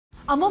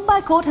A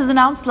Mumbai court has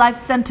announced life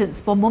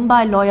sentence for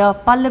Mumbai lawyer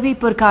Pallavi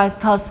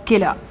Purkayastha's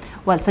killer.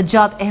 While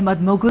Sajjad Ahmed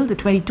Mughal, the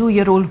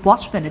 22-year-old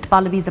watchman at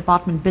Pallavi's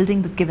apartment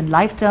building, was given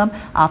life term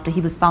after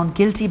he was found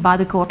guilty by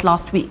the court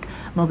last week.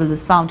 Mughal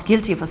was found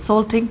guilty of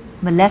assaulting,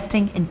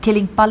 molesting and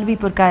killing Pallavi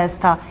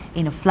Purkayastha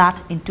in a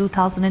flat in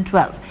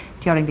 2012.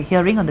 During the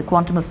hearing on the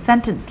quantum of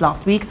sentence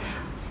last week,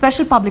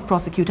 Special Public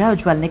Prosecutor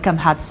Ujjwal Nikam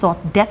had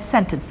sought death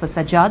sentence for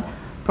Sajjad.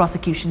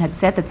 Prosecution had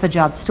said that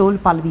Sajjad stole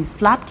Pallavi's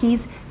flat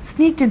keys,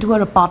 sneaked into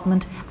her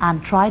apartment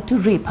and tried to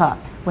rape her.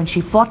 When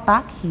she fought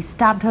back, he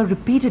stabbed her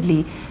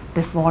repeatedly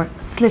before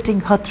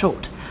slitting her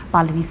throat.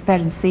 Pallavi's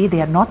parents say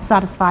they are not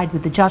satisfied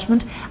with the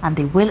judgment and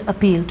they will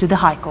appeal to the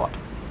High Court.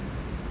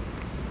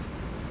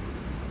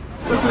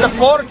 The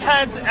court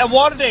has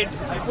awarded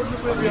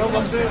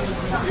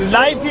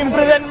life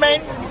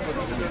imprisonment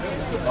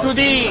to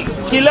the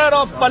killer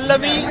of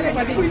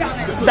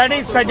Pallavi, that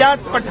is Sajjad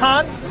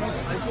Pathan.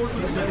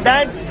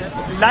 That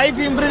life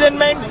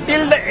imprisonment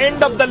till the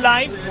end of the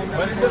life,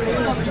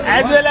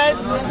 as well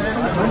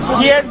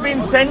as he has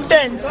been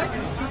sentenced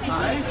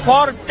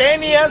for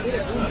 10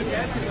 years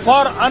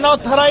for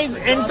unauthorized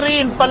entry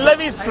in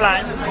Pallavi's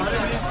flat,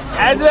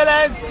 as well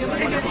as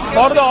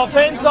for the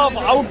offence of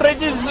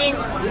outraging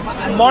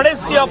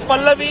modesty of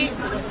Pallavi.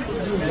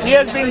 He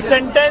has been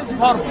sentenced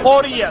for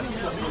 4 years.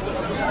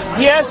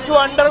 He has to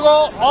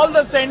undergo all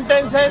the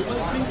sentences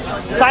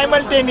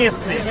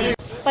simultaneously.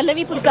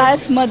 Pallavi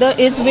Purkayastha's mother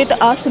is with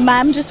us.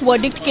 Ma'am, this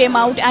verdict came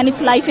out and it's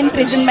life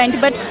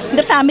imprisonment, but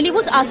the family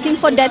was asking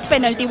for death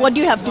penalty. What do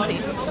you have to say?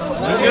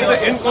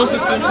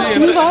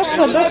 We've asked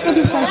for death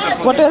penalty.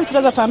 What else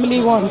does a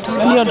family want?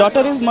 When your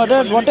daughter is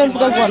murdered, what else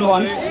does one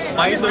want?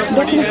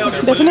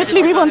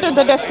 Definitely we wanted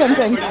the death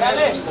sentence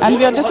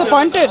and we are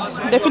disappointed.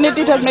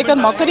 Definitely it has made a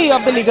mockery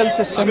of the legal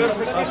system.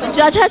 The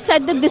judge has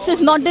said that this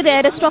is not the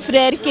rarest of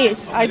rare case.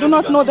 I do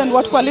not know then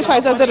what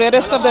qualifies as the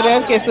rarest of the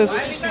rare cases.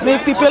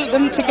 The people,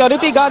 then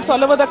security guards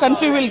all over the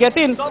country will get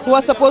in who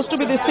are supposed to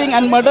be this thing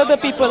and murder the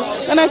people.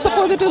 And I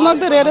suppose it is not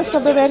the rarest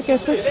of the rare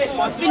cases.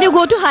 Will you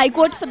go to High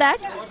Court for that?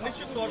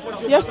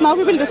 Yes, now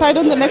we will decide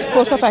on the next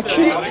course of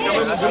action.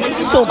 Thank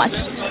you so much.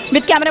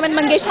 With cameraman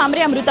Mangesh Hamre,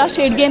 Amrita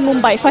Shedge in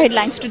Mumbai for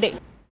Headlines Today.